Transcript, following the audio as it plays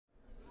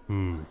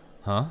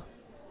Huh?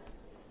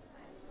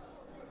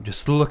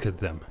 Just look at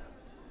them.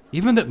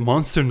 Even that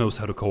monster knows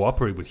how to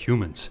cooperate with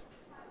humans.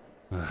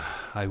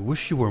 I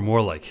wish you were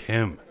more like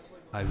him.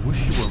 I wish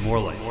you were more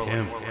like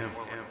him.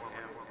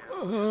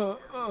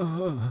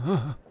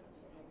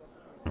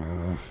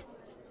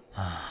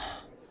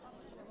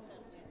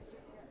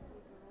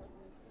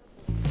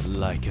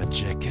 Like a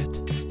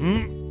jacket?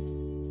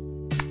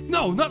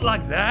 No, not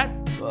like that!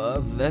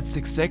 That's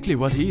exactly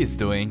what he is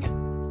doing.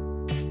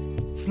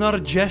 It's not a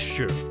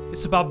gesture.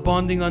 It's about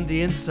bonding on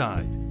the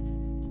inside.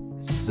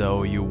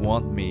 So you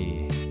want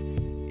me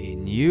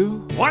in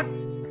you? What?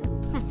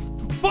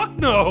 Fuck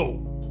no!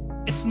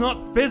 It's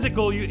not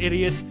physical, you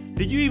idiot.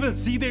 Did you even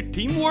see their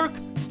teamwork?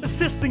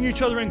 Assisting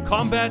each other in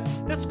combat?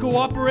 That's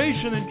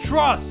cooperation and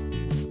trust.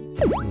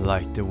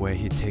 Like the way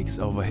he takes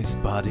over his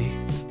body?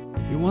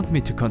 You want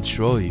me to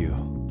control you?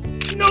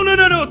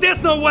 No,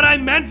 that's not what I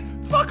meant!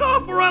 Fuck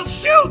off or I'll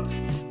shoot!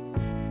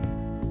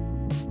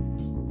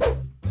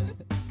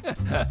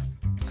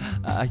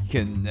 I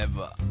can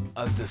never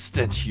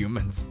understand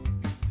humans.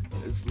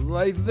 It's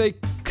like they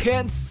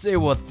can't say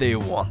what they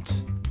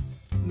want.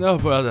 No,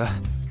 brother.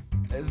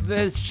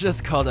 That's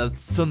just called a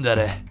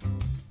tsundere.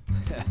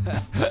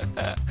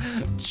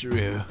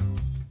 True.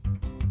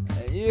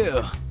 And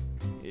you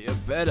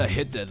better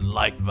hit that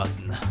like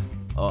button,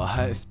 or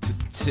I have to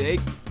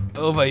take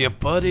over your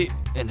body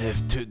and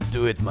have to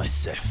do it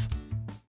myself.